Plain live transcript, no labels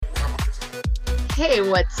Hey,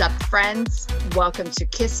 what's up, friends? Welcome to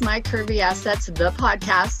Kiss My Curvy Assets, the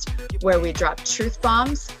podcast, where we drop truth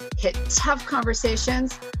bombs, hit tough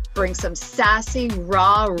conversations, bring some sassy,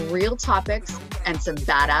 raw, real topics, and some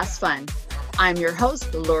badass fun. I'm your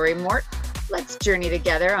host, Lori Mort. Let's journey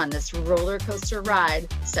together on this roller coaster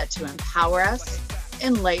ride set to empower us,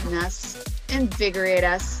 enlighten us, invigorate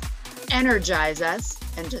us, energize us,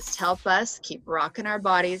 and just help us keep rocking our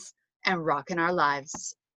bodies and rocking our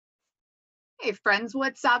lives. Hey friends,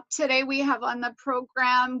 what's up? Today we have on the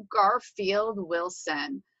program Garfield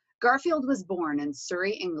Wilson. Garfield was born in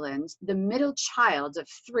Surrey, England, the middle child of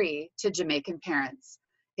 3 to Jamaican parents.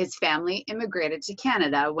 His family immigrated to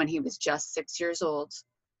Canada when he was just 6 years old.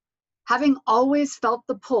 Having always felt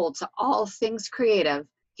the pull to all things creative,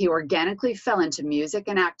 he organically fell into music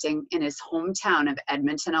and acting in his hometown of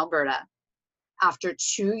Edmonton, Alberta. After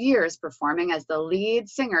 2 years performing as the lead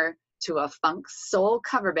singer to a funk soul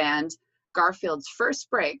cover band, Garfield's first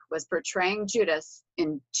break was portraying Judas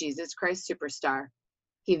in Jesus Christ Superstar.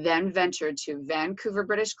 He then ventured to Vancouver,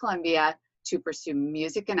 British Columbia to pursue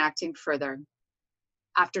music and acting further.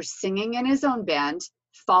 After singing in his own band,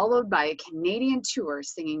 followed by a Canadian tour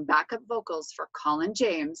singing backup vocals for Colin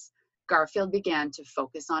James, Garfield began to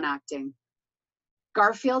focus on acting.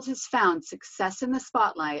 Garfield has found success in the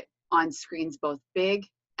spotlight on screens both big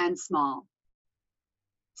and small.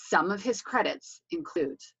 Some of his credits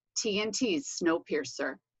include TNT's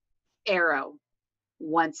Snowpiercer, Arrow,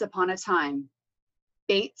 Once Upon a Time,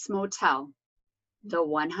 Bates Motel, The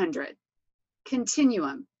 100,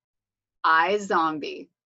 Continuum, iZombie,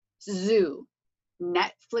 Zoo,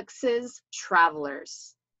 Netflix's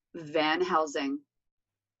Travelers, Van Helsing,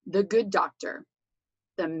 The Good Doctor,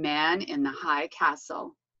 The Man in the High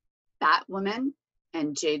Castle, Batwoman,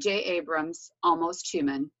 and J.J. Abrams' Almost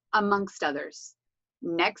Human, amongst others.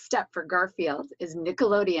 Next up for Garfield is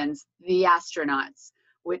Nickelodeon's The Astronauts,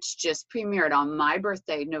 which just premiered on my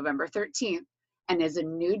birthday, November 13th, and is a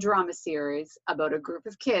new drama series about a group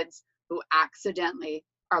of kids who accidentally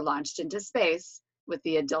are launched into space, with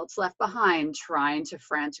the adults left behind trying to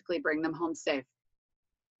frantically bring them home safe.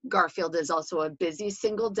 Garfield is also a busy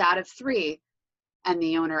single dad of 3 and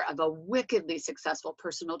the owner of a wickedly successful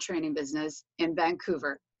personal training business in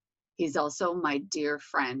Vancouver. He's also my dear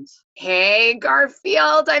friend. Hey,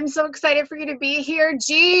 Garfield, I'm so excited for you to be here.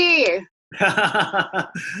 Gee.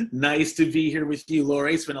 Nice to be here with you,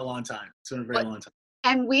 Lori. It's been a long time. It's been a very long time.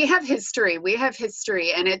 And we have history.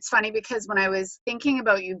 And it's funny because when I was thinking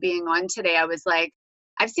about you being on today, I was like,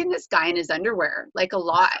 I've seen this guy in his underwear, like a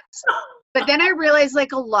lot. But then I realized,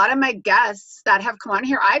 like, a lot of my guests that have come on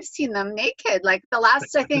here, I've seen them naked. Like the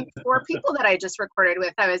last, I think, 4 people that I just recorded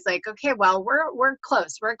with, I was like, okay, well, we're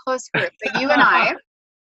close. We're a close group. But you and I.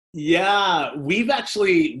 Yeah, we've got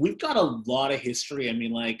a lot of history.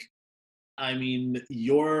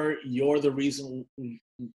 You're the reason,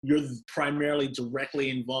 you're primarily directly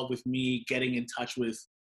involved with me getting in touch with,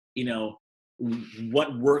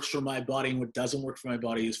 what works for my body and what doesn't work for my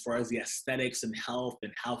body as far as the aesthetics and health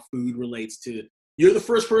and how food relates to. You're the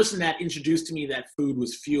first person that introduced to me that food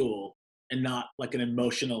was fuel and not like an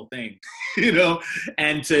emotional thing,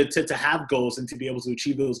 and to have goals and to be able to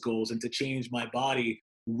achieve those goals and to change my body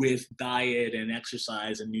with diet and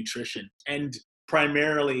exercise and nutrition, and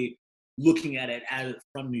primarily looking at it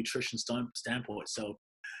from nutrition standpoint. So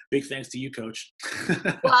big thanks to you, Coach.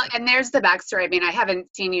 Well, and there's the backstory. I mean, I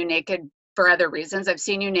haven't seen you naked for other reasons. I've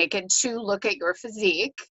seen you naked to look at your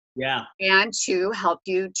physique. Yeah. And to help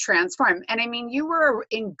you transform. And I mean, you were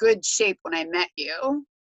in good shape when I met you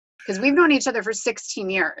because we've known each other for 16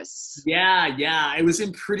 years. Yeah. I was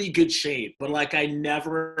in pretty good shape, but like I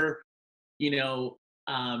never, and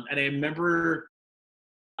I remember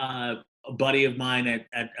a buddy of mine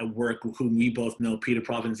at work whom we both know, Peter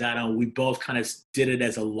Provenzano, we both kind of did it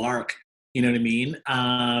as a lark, you know what I mean?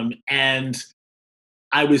 And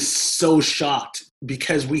I was so shocked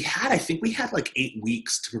because we had like 8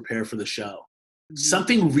 weeks to prepare for the show. Mm-hmm.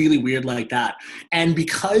 Something really weird like that. And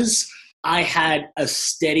because I had a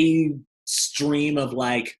steady stream of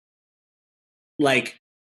like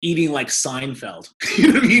eating like Seinfeld, you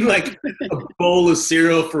know what I mean? Like a bowl of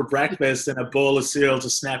cereal for breakfast and a bowl of cereal to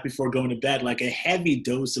snack before going to bed, like a heavy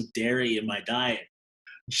dose of dairy in my diet.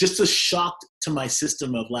 Just a shock to my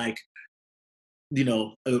system of like,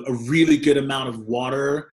 a really good amount of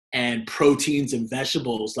water and proteins and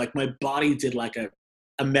vegetables. Like my body did like a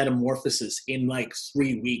metamorphosis in like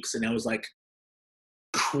 3 weeks. And I was like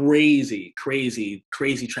crazy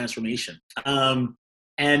transformation. I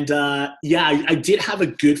did have a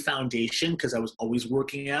good foundation because I was always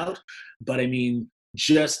working out. But I mean,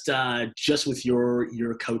 just with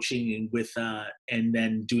your coaching and with and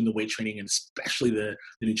then doing the weight training and especially the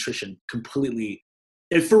nutrition completely,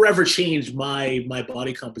 it forever changed my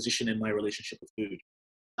body composition and my relationship with food.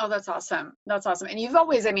 Oh, that's awesome. That's awesome. And you've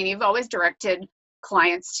always directed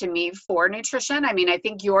clients to me for nutrition. I mean, I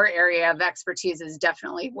think your area of expertise is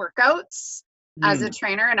definitely workouts as a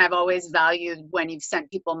trainer. And I've always valued when you've sent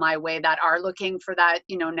people my way that are looking for that,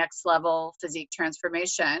 next level physique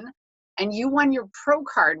transformation. And you won your pro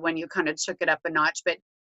card when you kind of took it up a notch, but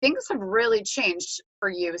things have really changed for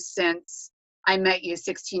you since I met you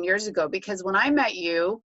 16 years ago, because when I met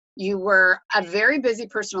you, you were a very busy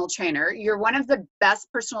personal trainer. You're one of the best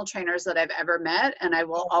personal trainers that I've ever met. And I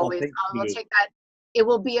will I will take that. It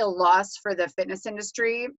will be a loss for the fitness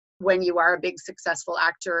industry when you are a big successful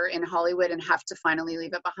actor in Hollywood and have to finally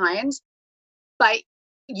leave it behind. But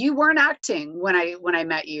you weren't acting when I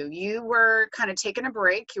met you. You were kind of taking a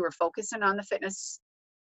break. You were focusing on the fitness,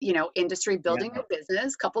 industry, building a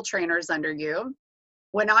business, couple trainers under you.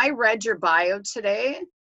 When I read your bio today,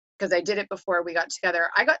 because I did it before we got together,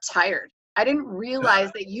 I got tired. I didn't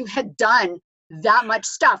realize that you had done that much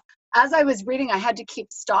stuff. As I was reading, I had to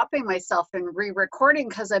keep stopping myself and re-recording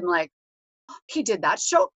because I'm like, oh, he did that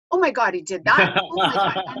show. Oh my God, he did that. Oh my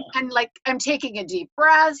God. And like, I'm taking a deep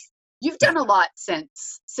breath. You've done a lot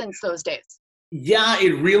since those days. Yeah,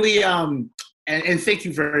 it really, and thank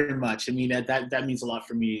you very much. I mean, that means a lot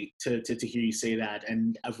for me to hear you say that.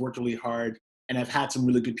 And I've worked really hard. And I've had some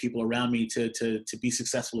really good people around me to be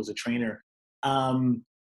successful as a trainer.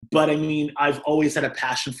 But I mean, I've always had a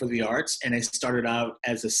passion for the arts, and I started out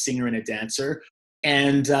as a singer and a dancer.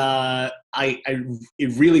 And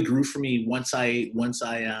it really grew for me once I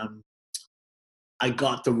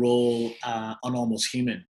got the role on Almost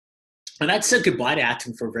Human. And I'd said goodbye to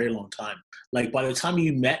acting for a very long time. Like by the time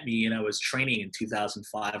you met me and I was training in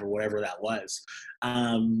 2005 or whatever that was,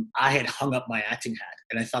 I had hung up my acting hat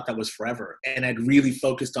and I thought that was forever. And I'd really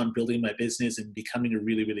focused on building my business and becoming a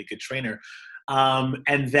really, really good trainer.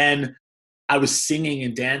 And then I was singing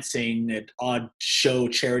and dancing at odd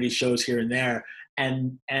charity shows here and there.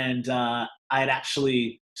 And I had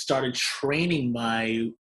actually started training my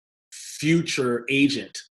future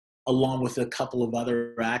agent along with a couple of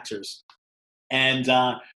other actors. And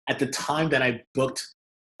at the time that I booked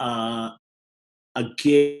a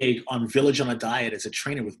gig on Village on a Diet as a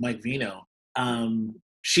trainer with Mike Vino,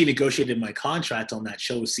 she negotiated my contract on that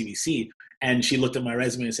show with CBC. And she looked at my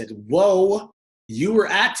resume and said, whoa, you were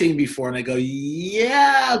acting before. And I go,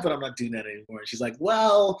 yeah, but I'm not doing that anymore. And she's like,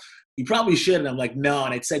 well, you probably should. And I'm like, no.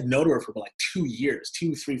 And I'd said no to her for like 2 years,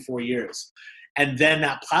 2, 3, 4 years. And then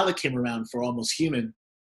that pilot came around for Almost Human.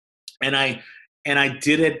 And I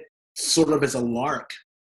did it sort of as a lark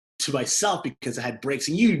to myself because I had breaks.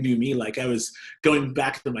 And you knew me, like I was going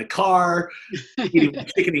back to my car, eating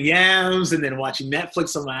chicken and yams, and then watching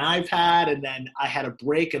Netflix on my iPad. And then I had a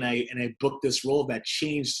break and I booked this role that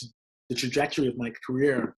changed the trajectory of my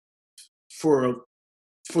career for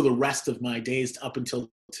the rest of my days up until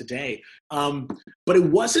today. But it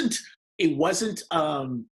wasn't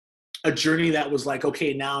a journey that was like,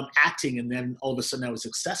 okay, now I'm acting, and then all of a sudden I was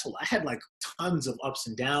successful. I had like tons of ups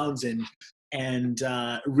and downs, and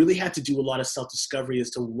really had to do a lot of self-discovery as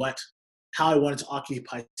to how I wanted to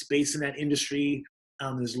occupy space in that industry.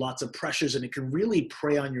 There's lots of pressures, and it can really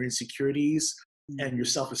prey on your insecurities and your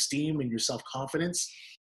self-esteem and your self-confidence.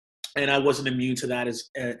 And I wasn't immune to that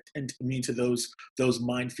and immune to those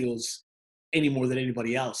minefields any more than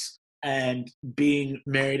anybody else. And being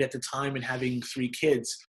married at the time and having 3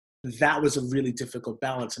 kids, that was a really difficult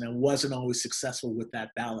balance, and I wasn't always successful with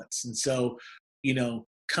that balance. And so,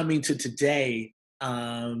 coming to today,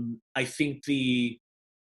 I think the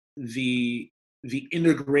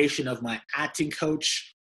integration of my acting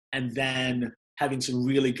coach and then having some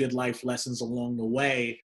really good life lessons along the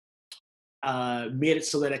way made it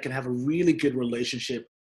so that I can have a really good relationship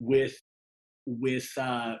with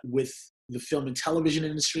the film and television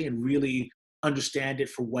industry and really understand it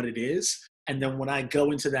for what it is. And then when I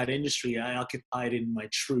go into that industry, I occupy it in my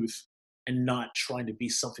truth and not trying to be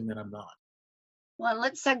something that I'm not. Well,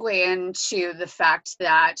 let's segue into the fact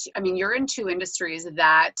that, you're in 2 industries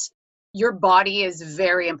that your body is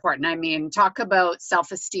very important. Talk about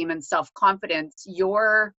self-esteem and self-confidence.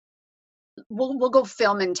 We'll go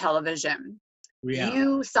film and television. Yeah.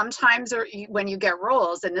 You sometimes, when you get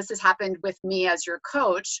roles, and this has happened with me as your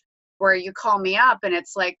coach, where you call me up and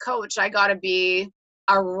it's like, Coach, I got to be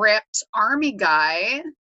a ripped army guy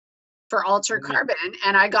for Alter Carbon,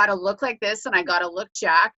 and I got to look like this, and I got to look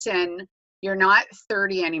jacked, and you're not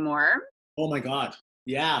 30 anymore. Oh my God.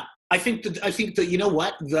 Yeah. I think that, you know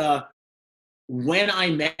what, when I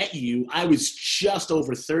met you, I was just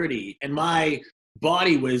over 30 and my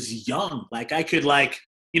body was young. Like I could like,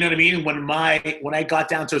 you know what I mean? When I got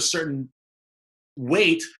down to a certain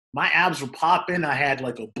weight, my abs were popping. I had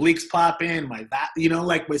like obliques popping, like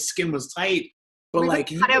my skin was tight. But We would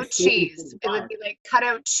like you cut were out 40, cheese. It would 45. be like cut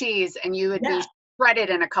out cheese and you would be Yeah, shredded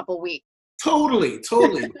in a couple weeks. totally.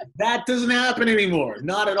 That doesn't happen anymore,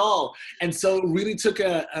 not at all. And so it really took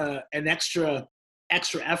an extra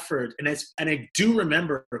effort. And I do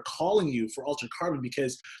remember calling you for Altered Carbon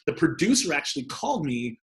because the producer actually called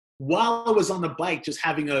me while I was on the bike, just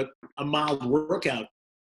having a mild workout,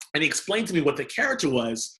 and he explained to me what the character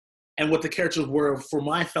was and what the characters were for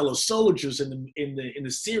my fellow soldiers in the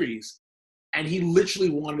series. And he literally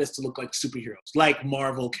wanted us to look like superheroes, like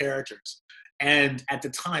Marvel characters. And at the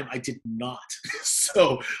time, I did not.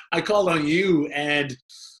 So I called on you, and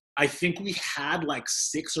I think we had like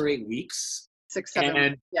 6 or 8 weeks. 6, 7 weeks.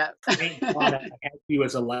 And Yeah. thank God I had you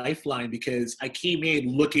as a lifeline because I came in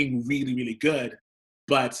looking really, really good,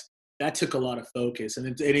 but that took a lot of focus,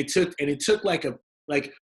 and it took like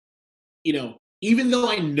even though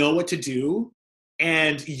I know what to do,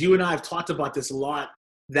 and you and I have talked about this a lot,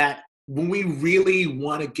 that when we really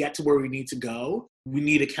want to get to where we need to go, we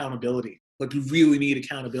need accountability. Like we really need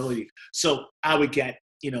accountability. So I would get,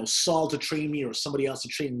 Saul to train me or somebody else to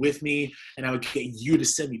train with me. And I would get you to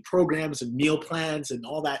send me programs and meal plans and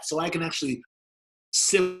all that. So I can actually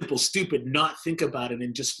stupid, not think about it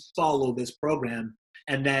and just follow this program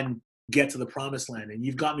and then get to the promised land. And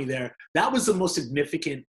you've got me there. That was the most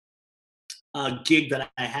significant gig that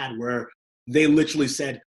I had where they literally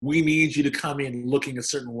said, we need you to come in looking a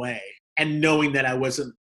certain way. And knowing that I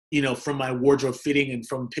wasn't, from my wardrobe fitting and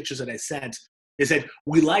from pictures that I sent, they said,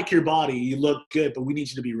 we like your body, you look good, but we need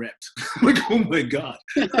you to be ripped. I'm like, oh my God.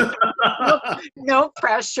 No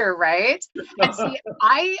pressure, right? And see,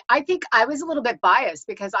 I think I was a little bit biased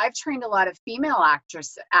because I've trained a lot of female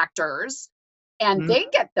actors. And they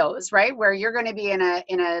get those, right? Where you're going to be in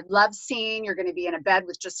a love scene, you're going to be in a bed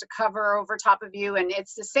with just a cover over top of you, and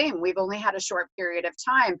it's the same. We've only had a short period of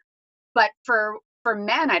time, but for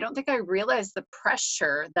men, I don't think I realized the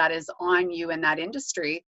pressure that is on you in that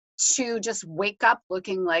industry to just wake up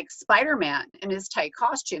looking like Spider-Man in his tight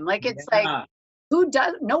costume. Like it's like,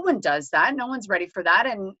 no one does that. No one's ready for that,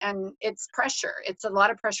 and it's pressure. It's a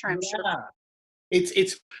lot of pressure, I'm sure.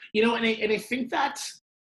 It's and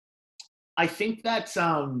I think that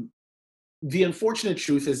the unfortunate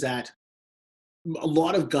truth is that a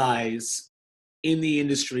lot of guys in the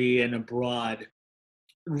industry and abroad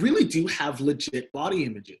really do have legit body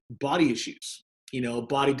issues,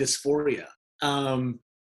 body dysphoria.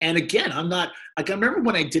 And again, I'm not like, I remember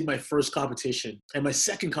when I did my first competition and my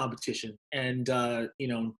second competition, and I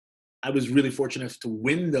was really fortunate to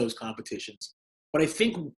win those competitions. But I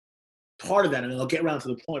think part of that, and I'll get around to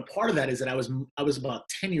the point, part of that is that I was about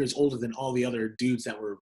 10 years older than all the other dudes that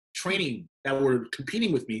were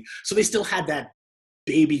competing with me. So they still had that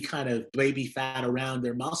baby fat around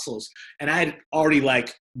their muscles. And I had already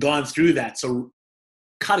like gone through that. So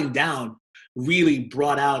cutting down really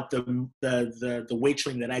brought out the weight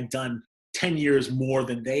training that I'd done 10 years more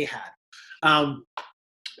than they had.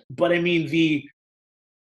 But I mean,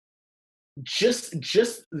 just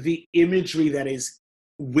the imagery that is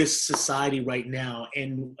with society right now,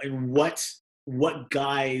 and what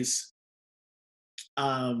guys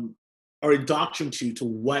are indoctrinated to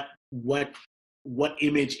what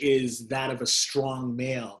image is that of a strong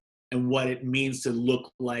male and what it means to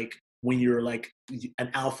look like when you're like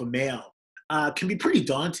an alpha male can be pretty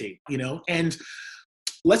daunting, and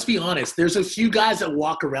let's be honest, there's a few guys that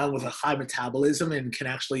walk around with a high metabolism and can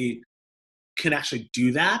actually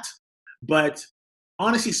do that. But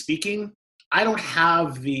honestly speaking, I don't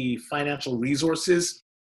have the financial resources,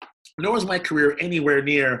 nor is my career anywhere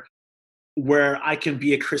near where I can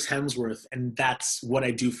be a Chris Hemsworth, and that's what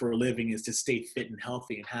I do for a living, is to stay fit and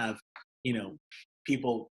healthy and have,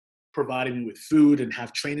 people providing me with food and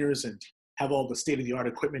have trainers and have all the state-of-the-art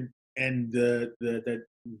equipment and the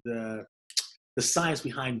science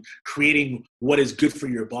behind creating what is good for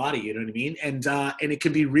your body. You know what I mean? And it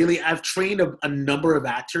can be really. I've trained a number of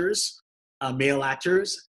actors, male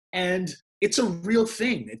actors, and it's a real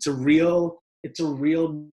thing. It's a real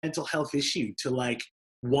mental health issue to like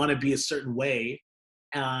want to be a certain way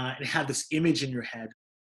and have this image in your head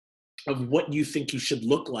of what you think you should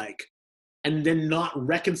look like, and then not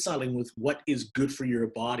reconciling with what is good for your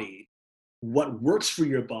body, what works for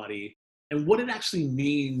your body, and what it actually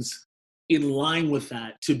means in line with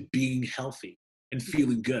that to being healthy and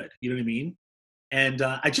feeling good. You know what I mean? And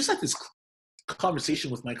I just had this conversation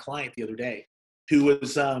with my client the other day who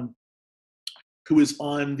was who is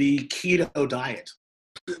on the keto diet.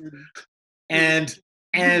 Mhm.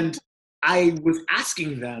 And I was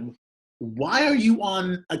asking them, why are you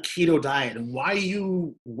on a keto diet and why are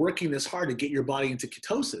you working this hard to get your body into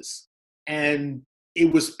ketosis? And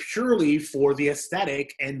it was purely for the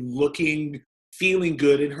aesthetic and feeling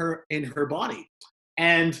good in her body.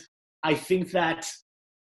 And I think that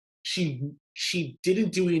she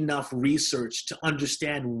didn't do enough research to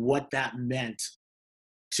understand what that meant,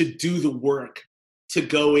 to do the work to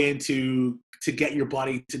get your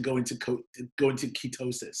body to go into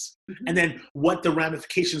ketosis, and then what the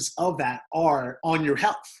ramifications of that are on your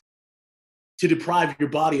health, to deprive your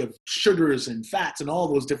body of sugars and fats and all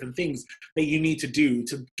those different things that you need to do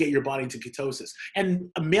to get your body into ketosis. And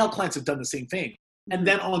male clients have done the same thing. And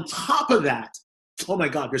then on top of that, oh my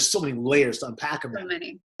God, there's so many layers to unpack of that. So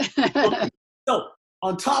many. So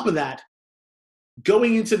on top of that,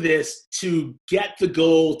 going into this to get the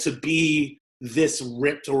goal to be this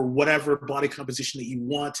ripped or whatever body composition that you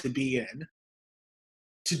want to be in,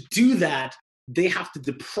 to do that, they have to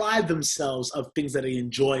deprive themselves of things that they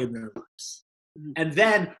enjoy in their lives. And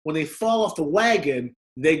then when they fall off the wagon,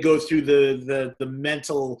 they go through the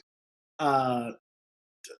mental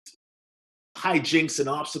hijinks and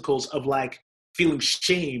obstacles of like feeling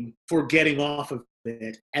shame for getting off of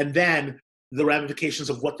it, and then the ramifications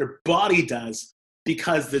of what their body does,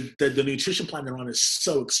 because the nutrition plan they're on is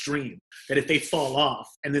so extreme that if they fall off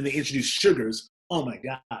and then they introduce sugars, oh my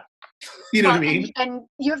God. You know what I mean? And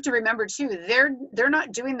you have to remember too, they're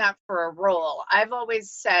not doing that for a role. I've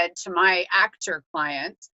always said to my actor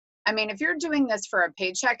clients, I mean, if you're doing this for a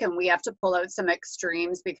paycheck and we have to pull out some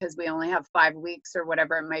extremes because we only have 5 weeks or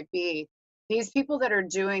whatever it might be, these people that are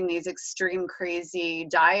doing these extreme crazy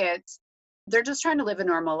diets, they're just trying to live a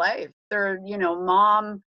normal life. They're,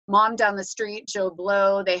 mom down the street, Joe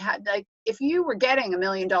Blow. They had, like, if you were getting $1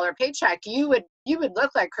 million paycheck, you would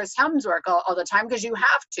look like Chris Hemsworth all the time because you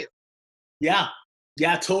have to. Yeah,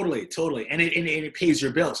 totally. And it pays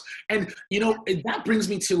your bills. And, that brings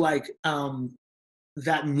me to like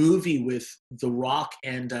that movie with The Rock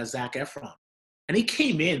and Zac Efron. And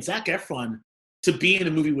Zac Efron, to be in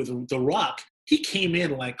a movie with The Rock, he came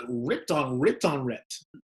in like ripped.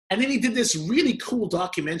 And then he did this really cool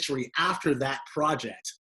documentary after that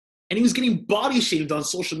project. And he was getting body shamed on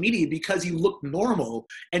social media because he looked normal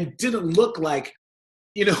and didn't look like,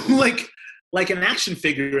 like an action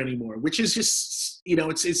figure anymore, which is just,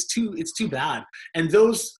 it's too bad. And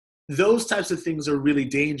those types of things are really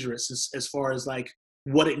dangerous as far as like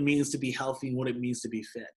what it means to be healthy and what it means to be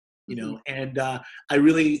fit, And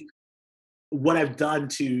what I've done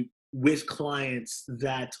with clients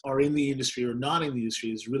that are in the industry or not in the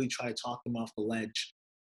industry is really try to talk them off the ledge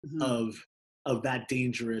of that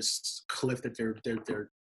dangerous cliff that they're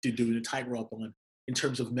doing a tightrope on, in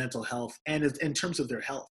terms of mental health and in terms of their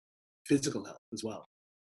health, physical health as well.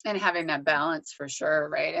 And having that balance for sure,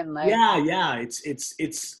 right? And like, yeah,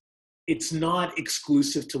 it's not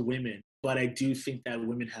exclusive to women, but I do think that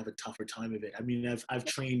women have a tougher time of it. I mean, I've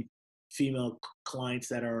trained female clients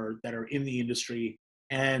that are in the industry,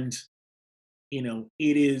 and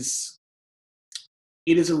it is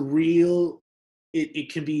a real,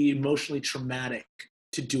 it can be emotionally traumatic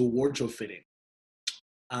to do a wardrobe fitting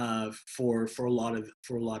for a lot of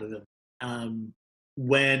them,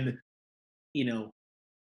 when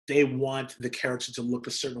they want the character to look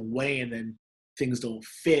a certain way and then things don't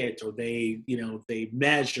fit, or they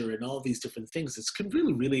measure and all these different things. It can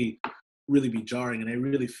really be jarring, and I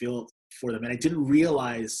really feel for them. And I didn't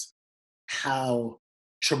realize how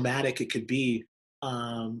traumatic it could be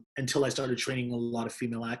until I started training a lot of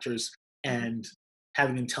female actors and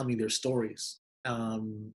having them tell me their stories.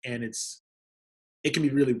 And it can be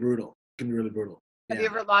really brutal. Have you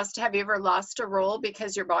ever lost a role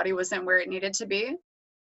because your body wasn't where it needed to be?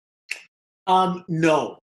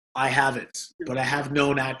 No, I haven't, but I have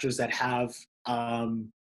known actors that have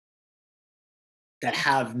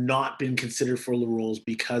not been considered for the roles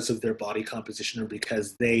because of their body composition, or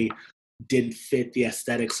because they didn't fit the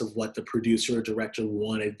aesthetics of what the producer or director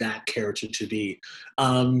wanted that character to be.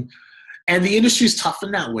 And the industry's tough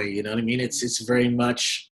in that way, you know what I mean? It's very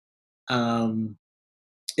much, I'm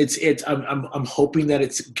hoping that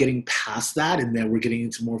it's getting past that, and that we're getting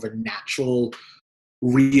into more of a natural,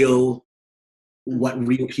 real, what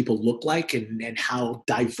real people look like, and how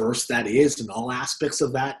diverse that is, and all aspects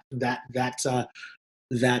of that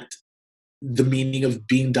the meaning of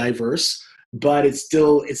being diverse. But it's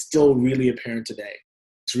still really apparent today.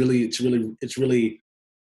 It's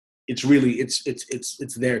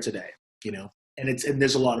there today, and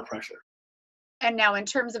there's a lot of pressure. And now in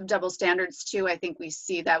terms of double standards too, I think we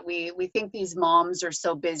see that we think these moms are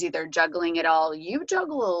so busy, they're juggling it all. You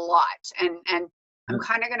juggle a lot. And I'm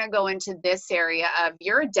kind of going to go into this area of,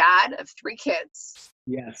 you're a dad of 3 kids.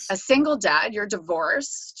 Yes. A single dad, you're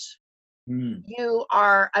divorced. You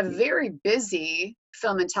are a very busy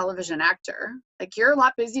film and television actor. Like, you're a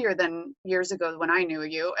lot busier than years ago when I knew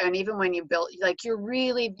you. And even when you built, like,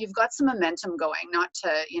 you've got some momentum going, not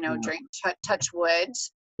to, touch wood.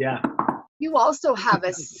 Yeah. You also have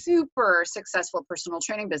a super successful personal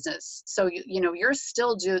training business. So, you're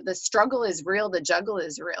still the struggle is real. The juggle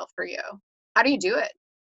is real for you. How do you do it?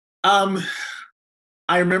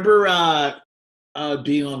 I remember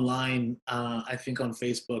being online, I think on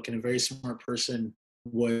Facebook, and a very smart person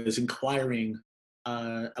was inquiring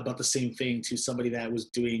about the same thing to somebody that was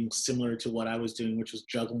doing similar to what I was doing, which was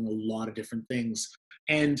juggling a lot of different things.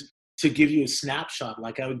 And to give you a snapshot,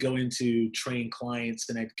 like, I would go into train clients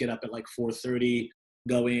and I'd get up at like 4:30,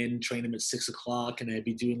 go in, train them at 6 o'clock, and I'd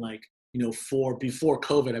be doing like, before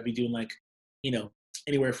COVID, I'd be doing like,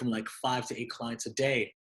 anywhere from like 5 to 8 clients a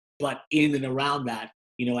day. But in and around that,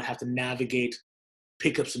 I have to navigate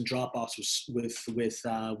pickups and drop-offs with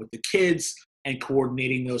the kids, and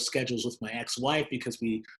coordinating those schedules with my ex-wife, because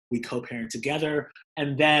we co-parent together.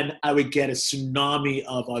 And then I would get a tsunami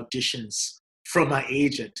of auditions from my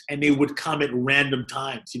agent, and they would come at random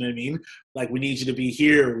times. You know what I mean? Like, we need you to be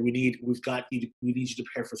here. We need you to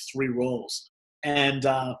prepare for 3 roles. And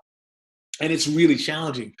it's really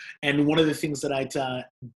challenging. And one of the things that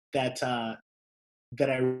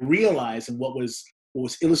I realized, and what was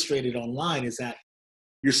illustrated online, is that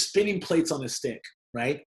you're spinning plates on a stick,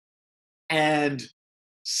 right? And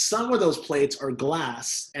some of those plates are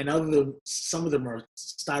glass, and some of them are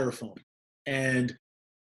styrofoam. And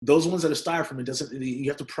those ones that are styrofoam, you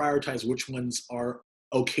have to prioritize which ones are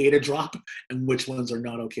okay to drop and which ones are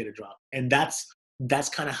not okay to drop. And that's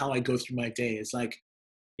kind of how I go through my day. It's like,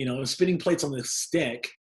 I'm spinning plates on the stick,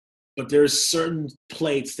 but there's certain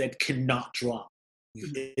plates that cannot drop.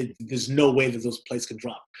 There's no way that those plates can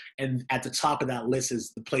drop. And at the top of that list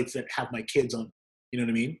is the plates that have my kids on. You know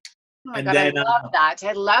what I mean? Oh my God, I love that.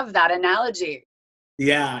 I love that analogy.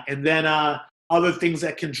 Yeah. And then other things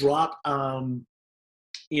that can drop,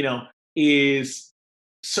 is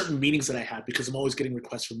certain meetings that I have, because I'm always getting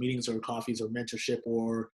requests for meetings or coffees or mentorship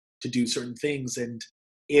or to do certain things. And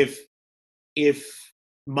if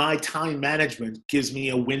my time management gives me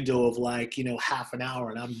a window of like, half an hour,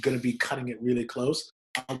 and I'm going to be cutting it really close,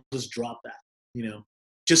 I'll just drop that,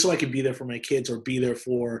 just so I can be there for my kids, or be there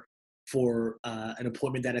for an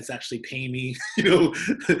appointment that it's actually paying me,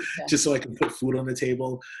 just so I can put food on the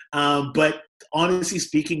table. But honestly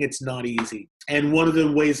speaking, it's not easy. And one of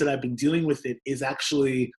the ways that I've been dealing with it is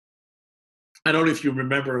actually, I don't know if you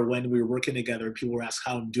remember when we were working together and people were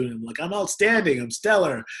asking how I'm doing. I'm like, I'm outstanding. I'm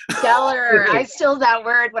stellar. Stellar. I steal that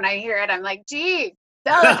word when I hear it. I'm like, gee,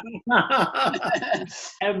 stellar.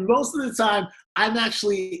 And most of the time, I'm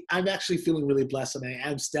actually feeling really blessed, and I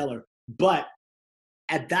am stellar. But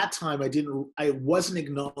at that time, I wasn't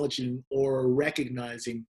acknowledging or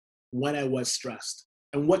recognizing when I was stressed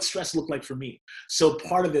and what stress looked like for me. So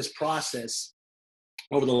part of this process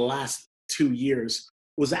over the last 2 years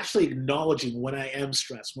was actually acknowledging when I am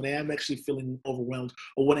stressed, when I am actually feeling overwhelmed,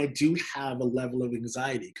 or when I do have a level of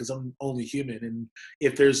anxiety, because I'm only human. And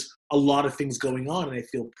if there's a lot of things going on and I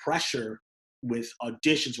feel pressure with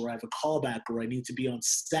auditions, or I have a callback, or I need to be on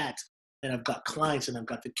set, and I've got clients and I've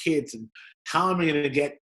got the kids, and how am I going to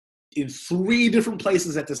get in 3 different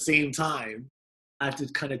places at the same time? I have to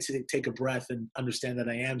kind of take a breath and understand that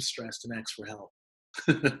I am stressed and ask for help.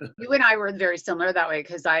 You and I were very similar that way,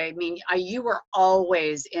 because you were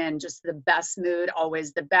always in just the best mood,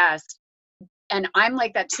 always the best. And I'm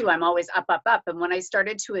like that too. I'm always up, up, up. And when I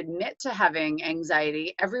started to admit to having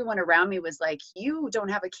anxiety, everyone around me was like, you don't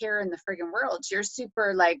have a care in the friggin' world. You're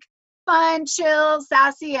super like fun, chill,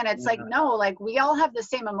 sassy. And it's like, no, like, we all have the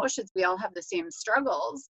same emotions. We all have the same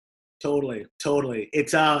struggles. Totally.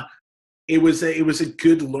 It was a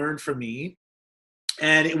good learn for me.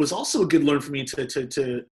 And it was also a good learn for me to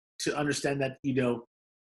understand that,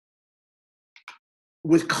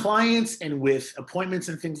 with clients and with appointments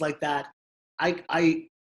and things like that, I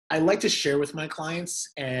like to share with my clients,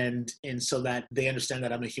 and so that they understand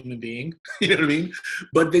that I'm a human being, you know what I mean?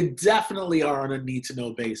 But they definitely are on a need to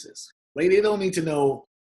know basis. Like, they don't need to know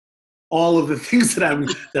all of the things that I'm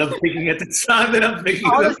thinking at the time that I'm thinking.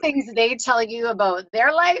 All the things they tell you about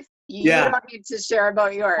their life, you don't need to share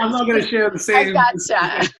about yours. I'm not going to share the same. I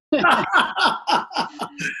gotcha.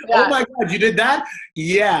 Oh my God, you did that?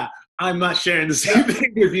 Yeah. I'm not sharing the same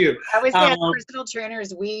thing with you. I always say as personal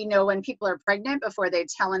trainers, we know when people are pregnant before they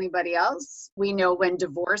tell anybody else. We know when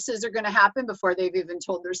divorces are going to happen before they've even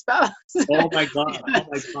told their spouse. Oh my God. Oh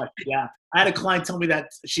my God. Yeah. I had a client tell me that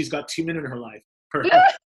she's got 2 men in her life. Her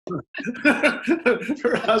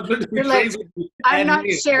husband who You're like, I'm not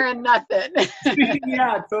sharing nothing.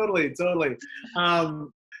 Yeah, totally.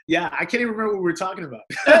 Yeah, I can't even remember what we were talking about.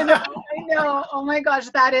 I know. Oh my gosh,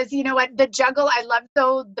 that is, you know what, the juggle, I love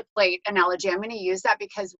though the plate analogy. I'm going to use that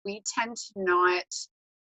because we tend to not,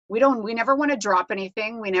 we never want to drop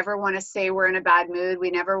anything. We never want to say we're in a bad mood. I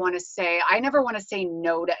never want to say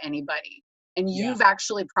no to anybody. And you've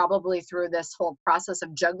actually probably through this whole process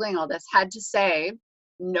of juggling all this had to say,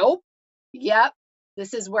 nope, yep,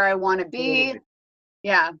 this is where I want to be. Totally.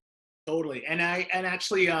 Yeah. Totally. And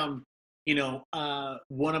actually,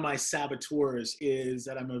 one of my saboteurs is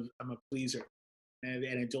that I'm a pleaser, and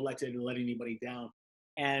I don't like to let anybody down.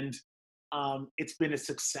 And it's been a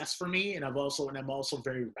success for me, and I'm also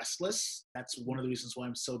very restless. That's one of the reasons why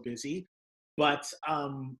I'm so busy. But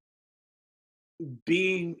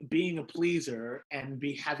being a pleaser and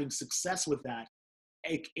having success with that,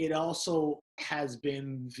 it also has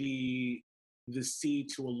been the seed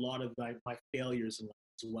to a lot of my failures in life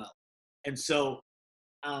as well. And so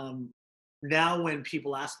now when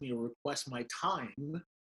people ask me or request my time,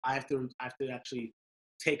 I have to actually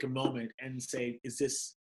take a moment and say, is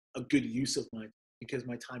this a good use of mine? Because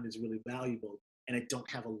my time is really valuable and I don't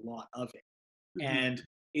have a lot of it. Mm-hmm. And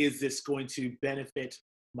is this going to benefit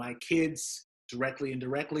my kids directly,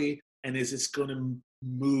 indirectly? And is this going to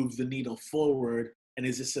move the needle forward? And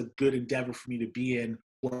is this a good endeavor for me to be in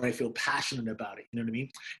where I feel passionate about it? You know what I mean?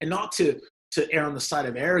 And not to err on the side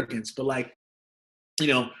of arrogance, but like,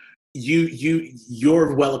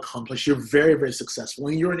 you're well accomplished. You're very, very successful,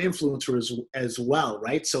 and you're an influencer as well,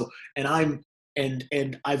 right? So, and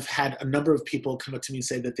I've had a number of people come up to me and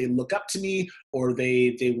say that they look up to me, or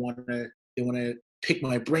they want to pick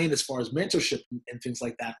my brain as far as mentorship and things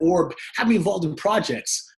like that, or have me involved in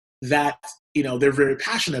projects that they're very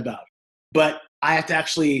passionate about. But I have to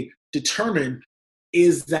actually determine,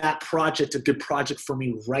 is that project a good project for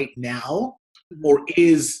me right now, or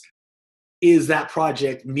is that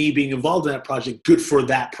project, me being involved in that project, good for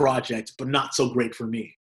that project, but not so great for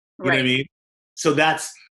me? You know what I mean? So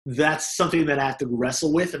that's something that I have to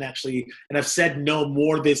wrestle with, and I've said no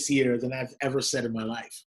more this year than I've ever said in my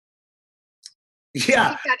life.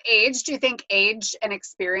 Yeah. Do you think age and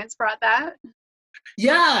experience brought that?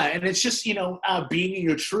 Yeah. And it's just, being in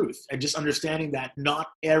your truth and just understanding that not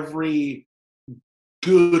every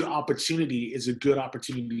good opportunity is a good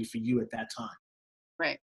opportunity for you at that time.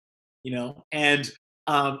 Right. And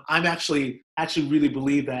I'm actually really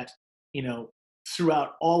believe that,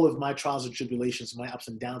 throughout all of my trials and tribulations, my ups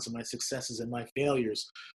and downs and my successes and my failures,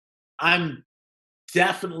 I'm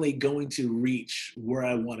definitely going to reach where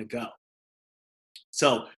I want to go.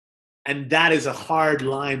 So, and that is a hard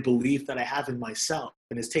line belief that I have in myself.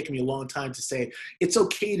 And it's taken me a long time to say, it's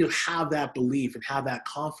okay to have that belief and have that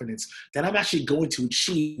confidence that I'm actually going to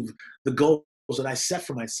achieve the goals that I set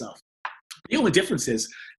for myself. The only difference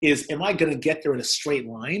is am I going to get there in a straight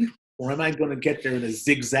line, or am I going to get there in a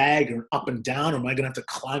zigzag or up and down, or am I going to have to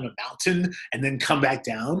climb a mountain and then come back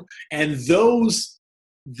down? And those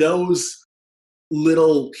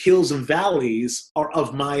little hills and valleys are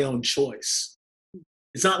of my own choice.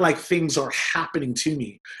 It's not like things are happening to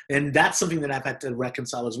me. And that's something that I've had to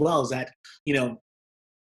reconcile as well, is that,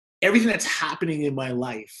 everything that's happening in my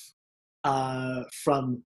life,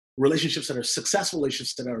 from relationships that are successful,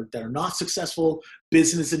 relationships that are not successful,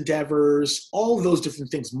 business endeavors, all of those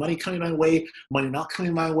different things, money coming my way, money not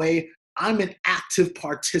coming my way. I'm an active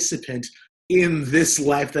participant in this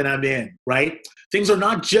life that I'm in, right? Things are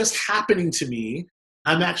not just happening to me.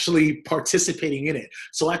 I'm actually participating in it.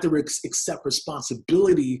 So I have to accept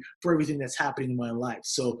responsibility for everything that's happening in my life.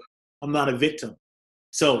 So I'm not a victim.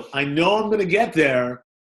 So I know I'm going to get there.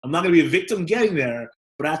 I'm not going to be a victim getting there,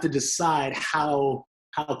 but I have to decide how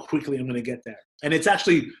quickly I'm going to get there. And it's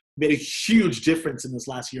actually made a huge difference in this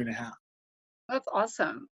last year and a half. That's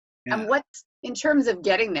awesome. Yeah. And what's, in terms of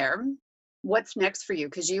getting there, what's next for you?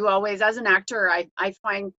 Because you always, as an actor, I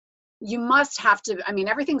find you must have to,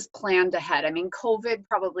 everything's planned ahead. COVID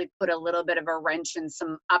probably put a little bit of a wrench in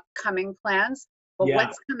some upcoming plans, but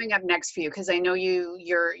what's coming up next for you? Because I know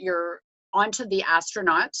you're onto The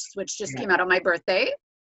Astronauts, which just came out on my birthday.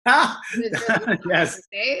 Yes.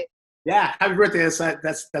 Birthday. Yeah, happy birthday.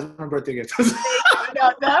 That's my birthday gift.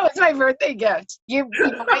 No, that was my birthday gift. You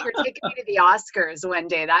know what? You're taking me to the Oscars one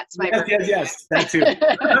day. That's my birthday. Yes, that too.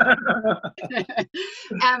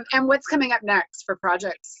 And what's coming up next for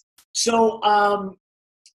projects? So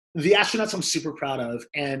The astronauts I'm super proud of,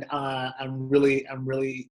 and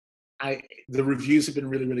the reviews have been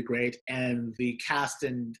really, really great, and the cast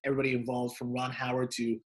and everybody involved, from Ron Howard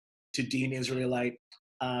to Dean Israelite,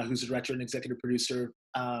 who's the director and executive producer.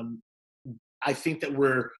 I think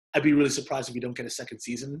that I'd be really surprised if we don't get a second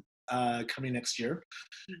season coming next year.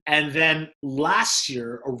 And then last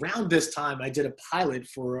year, around this time, I did a pilot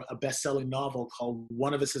for a best-selling novel called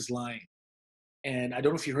One of Us is Lying. And I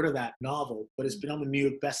don't know if you heard of that novel, but it's been on the New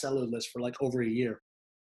York bestseller list for like over a year.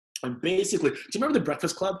 And basically, do you remember The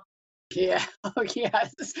Breakfast Club? Yeah. Oh,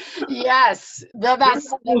 yes. Yes. The best.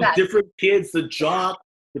 The best. Different kids, the jock,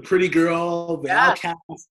 the pretty girl, the outcast,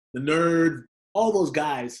 the nerd, all those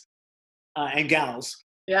guys and gals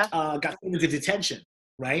got into detention,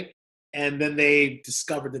 right? And then they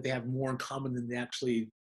discovered that they have more in common than they actually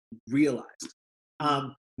realized.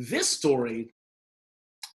 This story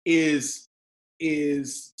is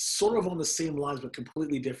sort of on the same lines, but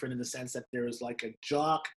completely different in the sense that there is like a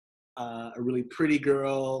jock, a really pretty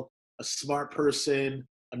girl, a smart person,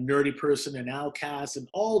 a nerdy person, an outcast, and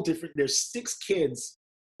all different. There's 6 kids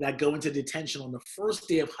that go into detention on the first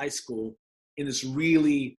day of high school in this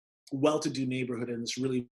really well-to-do neighborhood, in this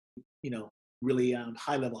really, really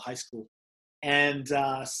high-level high school. And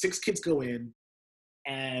 6 kids go in,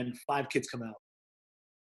 and 5 kids come out.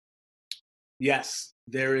 Yes,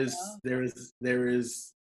 there is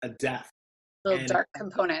a death. Little dark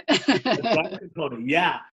component. A dark component,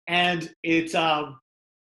 yeah. And it's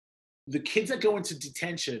the kids that go into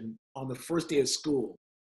detention on the first day of school,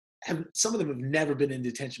 some of them have never been in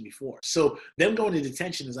detention before. So them going to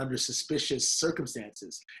detention is under suspicious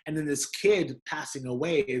circumstances. And then this kid passing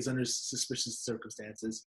away is under suspicious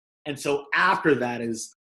circumstances. And so after that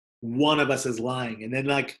is One of Us is Lying. And then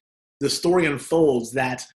like the story unfolds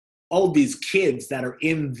that all these kids that are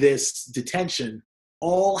in this detention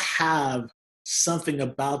all have something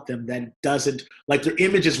about them that doesn't, like their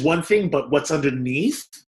image is one thing, but what's underneath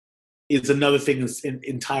is another thing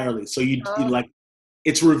entirely. So you like,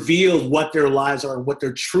 it's revealed what their lives are, what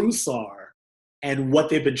their truths are, and what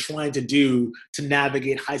they've been trying to do to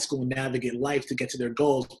navigate high school and navigate life to get to their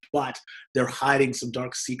goals, but they're hiding some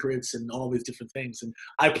dark secrets and all these different things. And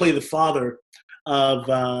I play the father of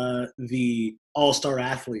the all-star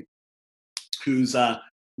athlete who's,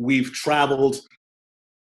 we've traveled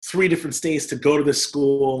 3 different states to go to this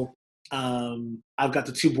school. I've got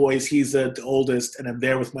the 2 boys, he's the oldest, and I'm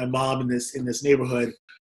there with my mom in this neighborhood.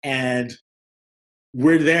 And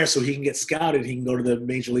we're there so he can get scouted. He can go to the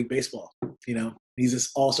Major League Baseball. He's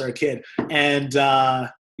this all-star kid. And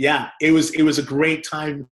it was a great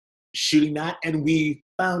time shooting that. And we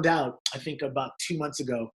found out, I think about 2 months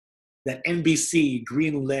ago, that NBC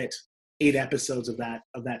greenlit 8 episodes of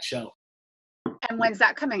that show. And when's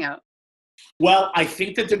that coming out? Well, I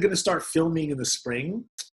think that they're going to start filming in the spring.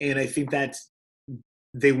 And I think that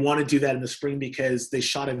they want to do that in the spring because they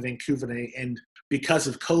shot in Vancouver. And because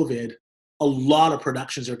of COVID, a lot of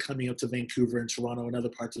productions are coming up to Vancouver and Toronto and other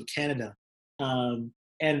parts of Canada.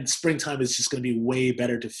 And springtime is just going to be way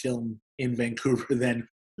better to film in Vancouver than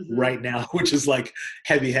right now, which is like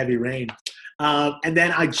heavy, heavy rain. And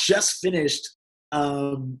then I just finished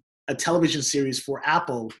a television series for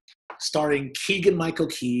Apple starring Keegan-Michael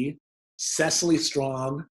Key, Cecily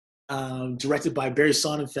Strong, directed by Barry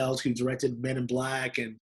Sonnenfeld, who directed Men in Black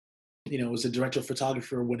and, was a director of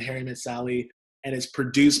photography When Harry Met Sally. And it's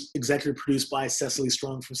executive produced by Cecily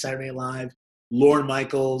Strong from Saturday Night Live, Lorne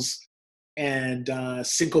Michaels, and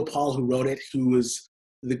Cinco Paul, who wrote it, who was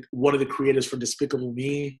one of the creators for Despicable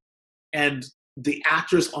Me. And the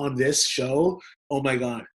actors on this show, oh my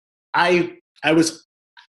God. I've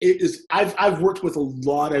worked with a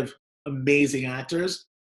lot of amazing actors,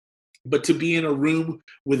 but to be in a room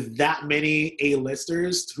with that many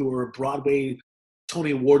A-listers who are Broadway Tony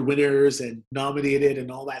Award winners and nominated and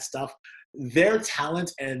all that stuff, their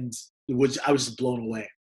talent I was just blown away.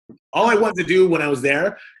 All I wanted to do when I was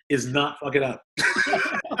there is not fuck it up.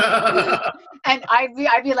 And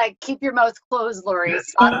I'd be like, keep your mouth closed, Laurie.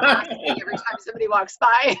 Stop laughing every time somebody walks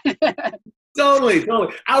by. Totally.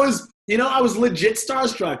 I was legit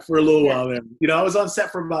starstruck for a little while there. I was on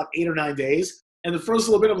set for about 8 or 9 days, and the first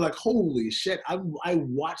little bit I'm like, holy shit! I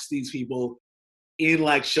watch these people in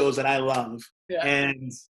like shows that I love,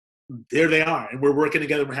 and there they are, and we're working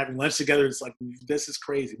together. We're having lunch together. It's like, this is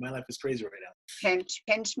crazy. My life is crazy right now.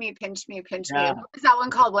 Pinch me. What is that one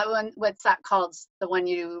called? What's that called? The one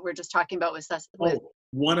you were just talking about with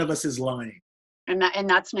One of Us is Lying. And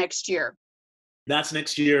that's next year. That's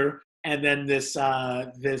next year. And then this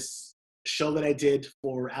show that I did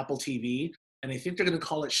for Apple TV, and I think they're going to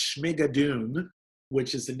call it Schmigadoon,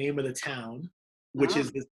 which is the name of the town, which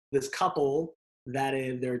is this couple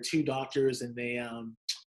there are two doctors, and they're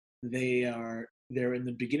in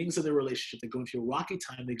the beginnings of their relationship. They're going through a rocky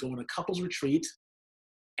time. They go on a couples retreat,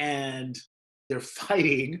 and they're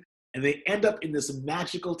fighting, and they end up in this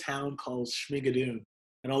magical town called Schmigadoon,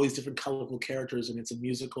 and all these different colorful characters, and it's a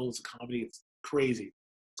musical, it's a comedy, it's crazy.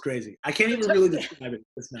 It's crazy. I can't even really describe it.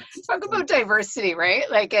 It's nuts. Talk about diversity, right?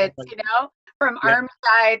 Like it's, from Yeah. army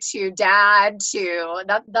guy to dad to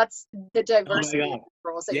that's the diversity Oh my God.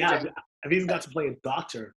 roles that Yeah, you're doing. I've even got to play a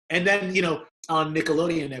doctor. And then, on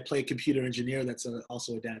Nickelodeon, I play a computer engineer that's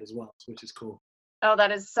also a dad as well, which is cool. Oh,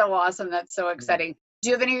 that is so awesome. That's so exciting.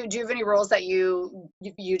 Do you have any roles that you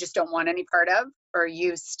just don't want any part of, or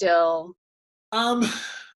you still? I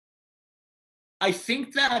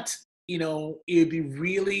think that, it'd be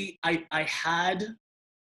really, I had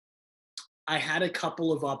a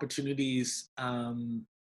couple of opportunities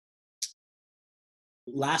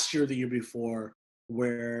last year, the year before,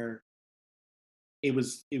 where it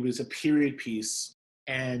was a period piece,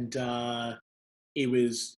 and it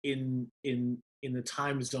was in the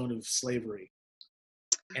time zone of slavery,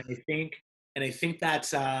 and I think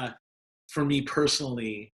that for me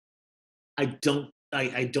personally, I don't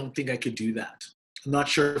think I could do that. I'm not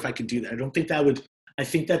sure if I could do that. I don't think that would. I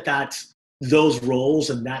think that those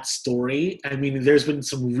roles and that story. I mean, there's been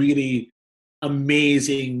some really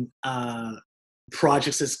amazing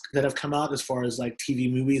projects that have come out as far as like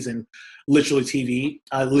TV movies and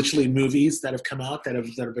literally movies that have come out that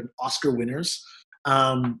have been Oscar winners.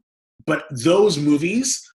 But those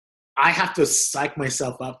movies, I have to psych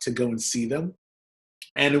myself up to go and see them.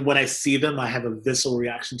 And when I see them, I have a visceral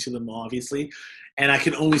reaction to them, obviously. And I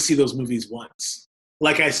can only see those movies once.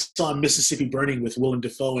 Like I saw Mississippi Burning with Willem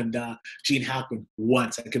Dafoe and Gene Hackman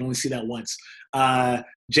once. I can only see that once.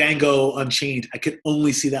 Django Unchained, I could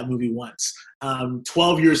only see that movie once.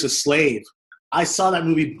 12 Years a Slave, I saw that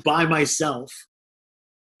movie by myself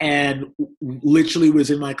and literally was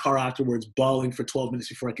in my car afterwards bawling for 12 minutes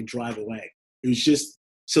before I could drive away. It was just,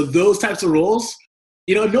 so those types of roles,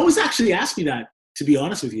 no one's actually asked me that, to be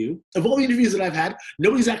honest with you. Of all the interviews that I've had,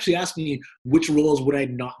 nobody's actually asked me which roles would I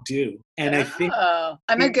not do. And I think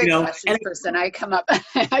I'm a good questions person. I come up with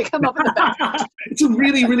the best. It's a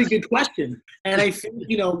really, really good question. And I think,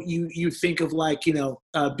 you think of like,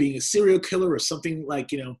 being a serial killer or something like,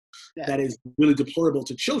 that is really deplorable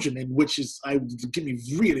to children, and which is, get me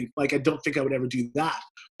really, like, I don't think I would ever do that.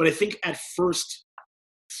 But I think at first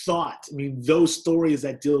thought, I mean, those stories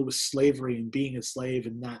that deal with slavery and being a slave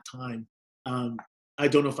in that time, I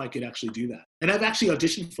don't know if I could actually do that. And I've actually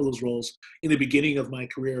auditioned for those roles in the beginning of my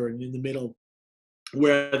career and in the middle,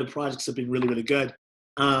 where the projects have been really, really good.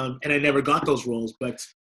 And I never got those roles. But,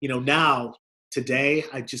 now, today,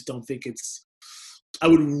 I just don't think I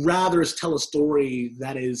would rather tell a story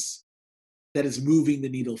that is moving the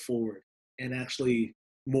needle forward and actually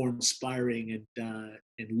more inspiring and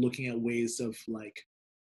looking at ways of like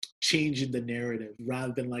changing the narrative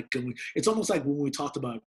rather than like going. It's almost like when we talked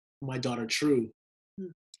about my daughter True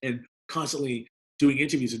and constantly doing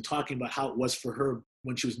interviews and talking about how it was for her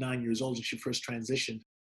when she was 9 years old and she first transitioned.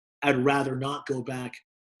 I'd rather not go back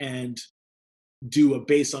and do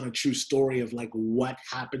based on a true story of like what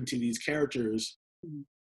happened to these characters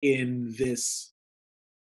in this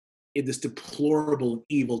deplorable,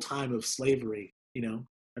 evil time of slavery. I'd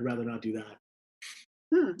rather not do that.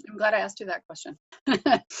 I'm glad I asked you that question.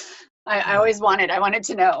 I always wanted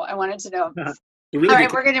to know. Really all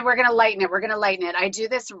right, we're gonna lighten it. I do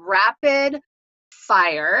this rapid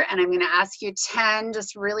fire, and I'm gonna ask you 10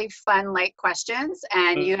 just really fun, light questions,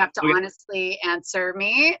 and you have to honestly answer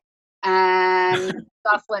me. And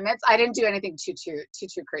off limits. I didn't do anything too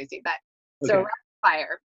crazy, but so rapid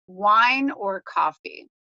fire. Wine or coffee?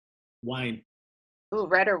 Wine. Ooh,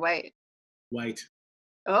 red or white? White.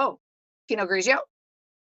 Oh, Pinot Grigio?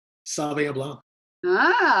 Sauvignon Blanc.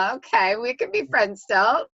 Ah, okay. We could be friends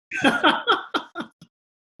still.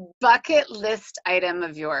 Bucket list item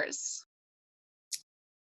of yours?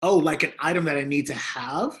 Oh, like an item that I need to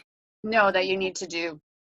have? No, that you need to do.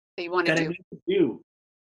 That you want to do. I need to do.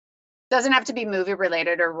 Doesn't have to be movie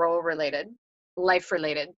related or role related. Life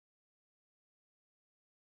related.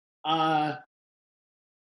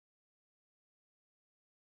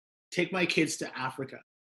 Take my kids to Africa.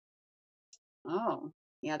 Oh,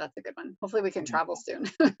 yeah, that's a good one. Hopefully we can travel soon.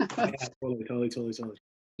 Yeah, totally.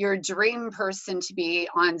 Your dream person to be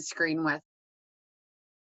on screen with?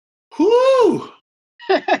 Whoo!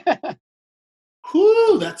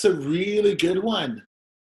 Whoo, that's a really good one.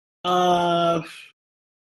 Oh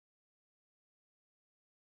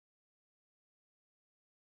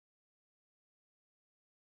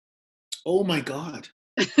my God.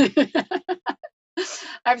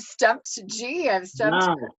 I've stumped G. I've stumped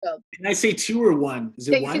Wow. Garfield. Can I say 2 or 1? Is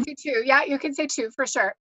Yeah, it you 1? can say 2. Yeah, you can say 2 for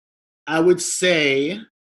sure. I would say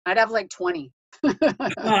I'd have like 20.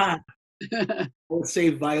 I would say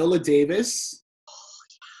Viola Davis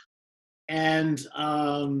and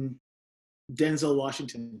Denzel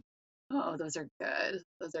Washington. Oh, those are good.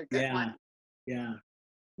 Those are good Yeah. ones. Yeah.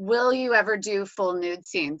 Will you ever do full nude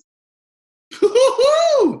scenes?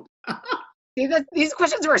 Woo-hoo-hoo! See, these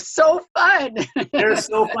questions were so fun. They're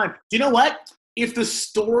so fun. You know what? If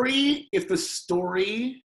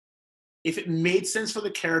it made sense for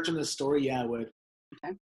the character in the story, yeah, I would.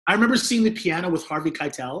 Okay. I remember seeing The Piano with Harvey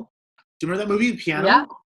Keitel. Do you remember that movie, The Piano? Yeah,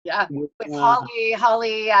 yeah. With Holly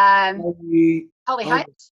Hunt.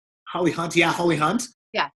 Holly Hunt, yeah, Holly Hunt.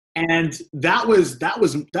 Yeah. And that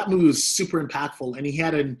movie was super impactful, and he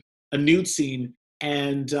had a nude scene,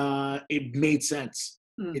 and it made sense.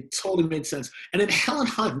 It totally made sense. And then Helen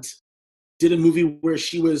Hunt did a movie where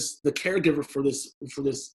she was the caregiver for this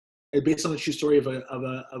based on a true story of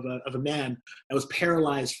a man that was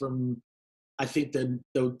paralyzed from, I think,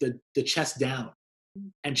 the chest down,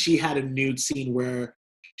 and she had a nude scene where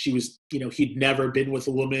she was, he'd never been with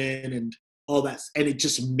a woman and all that, and it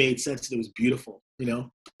just made sense. And it was beautiful,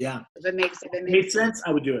 Yeah. If it makes made sense,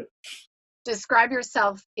 I would do it. Describe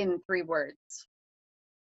yourself in 3 words.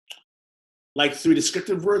 Like 3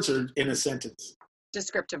 descriptive words or in a sentence?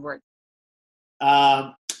 Descriptive words.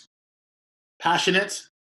 Passionate,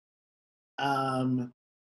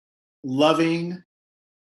 loving,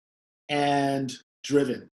 and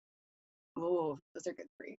driven. Oh, those are good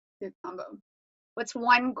 3. Good combo. What's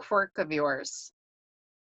one quirk of yours?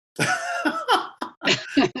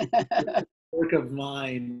 Quirk of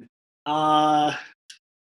mine. I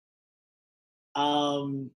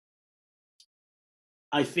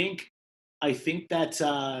think that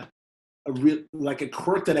a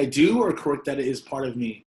quirk that I do, or a quirk that is part of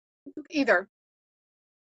me. Either.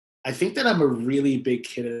 I think that I'm a really big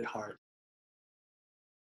kid at heart.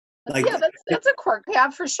 That's a quirk. Yeah,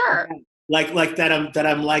 for sure. Like that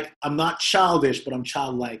I'm not childish, but I'm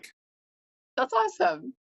childlike. That's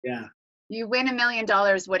awesome. Yeah. You win $1 million.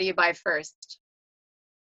 What do you buy first?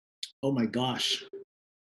 Oh my gosh.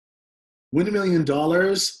 Win $1 million.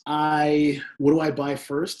 What do I buy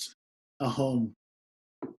first? A home.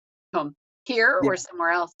 Home here or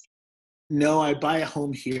somewhere else? No, I buy a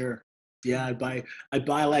home here. Yeah, I buy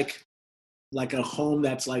like a home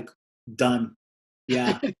that's like done.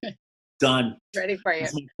 Yeah, done. Ready for you.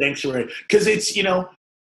 Sanctuary, because it's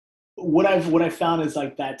what I've found is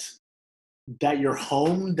like that your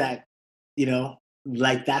home, that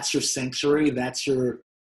like that's your sanctuary, that's your.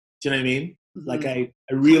 Do you know what I mean? Mm-hmm. Like I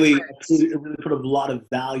really put a lot of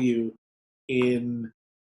value in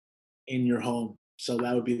your home, so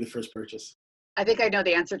that would be the first purchase. I think I know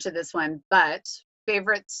the answer to this one, but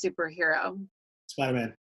favorite superhero?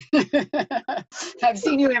 Spider-Man. I've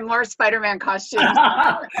seen you in more Spider-Man costumes.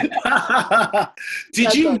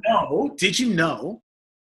 Did you know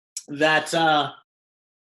that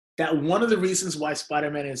that one of the reasons why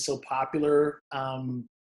Spider-Man is so popular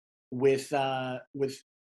with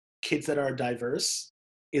kids that are diverse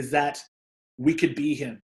is that we could be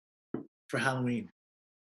him for Halloween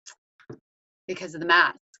because of the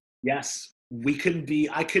mask? Yes. I couldn't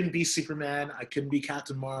be Superman. I couldn't be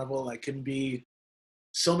Captain Marvel. I couldn't be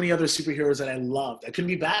so many other superheroes that I loved. I couldn't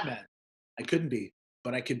be Batman. I couldn't be,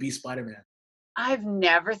 but I could be Spider-Man. I've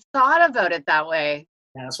never thought about it that way.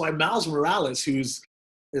 Yeah, that's why Miles Morales, who's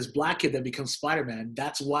this black kid that becomes Spider-Man,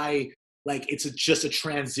 that's why it's just a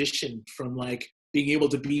transition from being able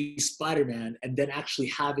to be Spider-Man and then actually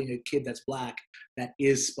having a kid that's black that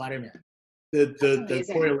is Spider-Man. The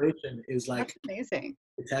correlation is that's amazing.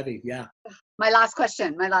 It's heavy, yeah. My last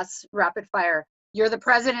question, my last rapid fire. You're the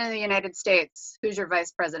president of the United States. Who's your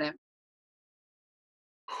vice president?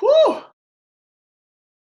 Whew.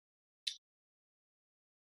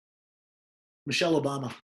 Michelle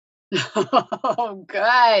Obama. Oh,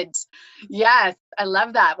 good. Yes, I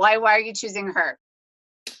love that. Why are you choosing her?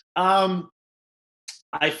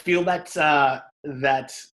 I feel that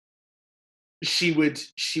that she would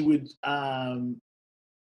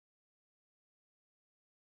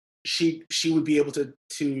be able to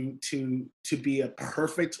be a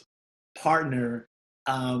perfect partner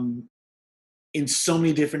in so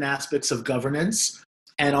many different aspects of governance,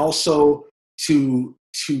 and also to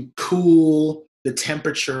cool the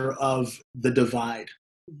temperature of the divide.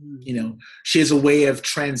 Mm-hmm. She has a way of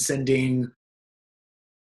transcending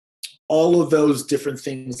all of those different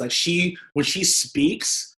things. When she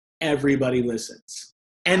speaks, everybody listens,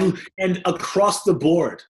 and across the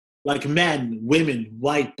board. Men, women,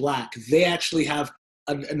 white, black, they actually have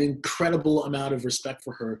an incredible amount of respect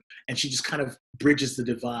for her, and she just kind of bridges the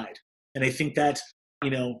divide. And I think that, you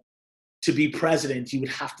know, to be president, you would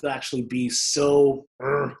have to actually be so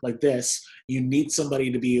like this. You need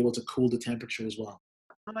somebody to be able to cool the temperature as well.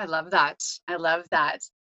 Oh, I love that. I love that.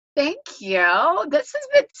 Thank you. This has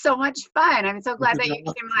been so much fun. I'm so glad that you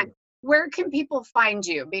came on. Where can people find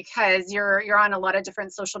you? Because you're on a lot of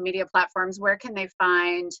different social media platforms. Where can they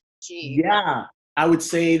find G? Yeah, I would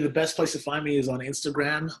say the best place to find me is on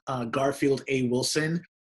Instagram, Garfield A. Wilson,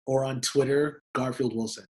 or on Twitter, Garfield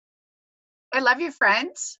Wilson. I love you,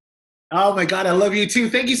 friend. Oh my God, I love you too.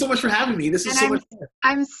 Thank you so much for having me. This is so much fun.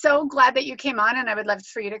 I'm so glad that you came on, and I would love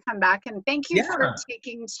for you to come back. And thank you for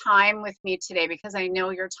taking time with me today, because I know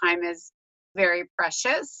your time is very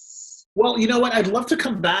precious. Well, you know what? I'd love to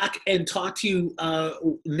come back and talk to you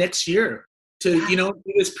next year to, you know,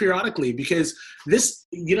 do this periodically, because this,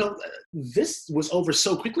 you know, this was over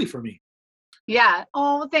so quickly for me. Yeah.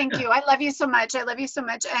 Oh, thank you. I love you so much. I love you so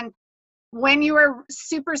much. And when you are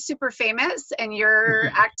super, super famous and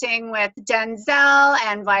you're acting with Denzel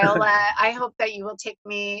and Viola, I hope that you will take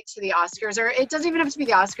me to the Oscars. Or it doesn't even have to be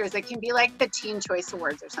the Oscars. It can be like the Teen Choice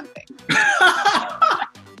Awards or something.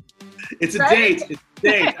 It's a date. It's a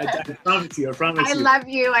date. I promise you. I promise you. I love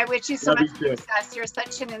you. I wish you so much success. You're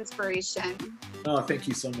such an inspiration. Oh, thank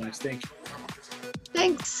you so much. Thank you.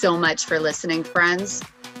 Thanks so much for listening, friends.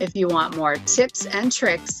 If you want more tips and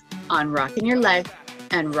tricks on rocking your life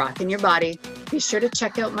and rocking your body, be sure to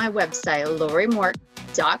check out my website,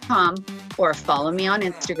 LoriMort.com, or follow me on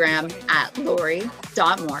Instagram at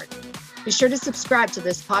Lori.Mort. Be sure to subscribe to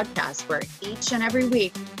this podcast, where each and every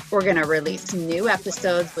week we're going to release new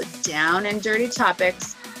episodes with down and dirty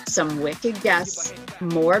topics, some wicked guests,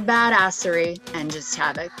 more badassery, and just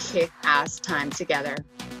have a kick-ass time together.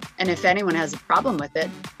 And if anyone has a problem with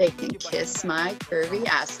it, they can kiss my curvy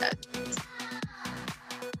asset.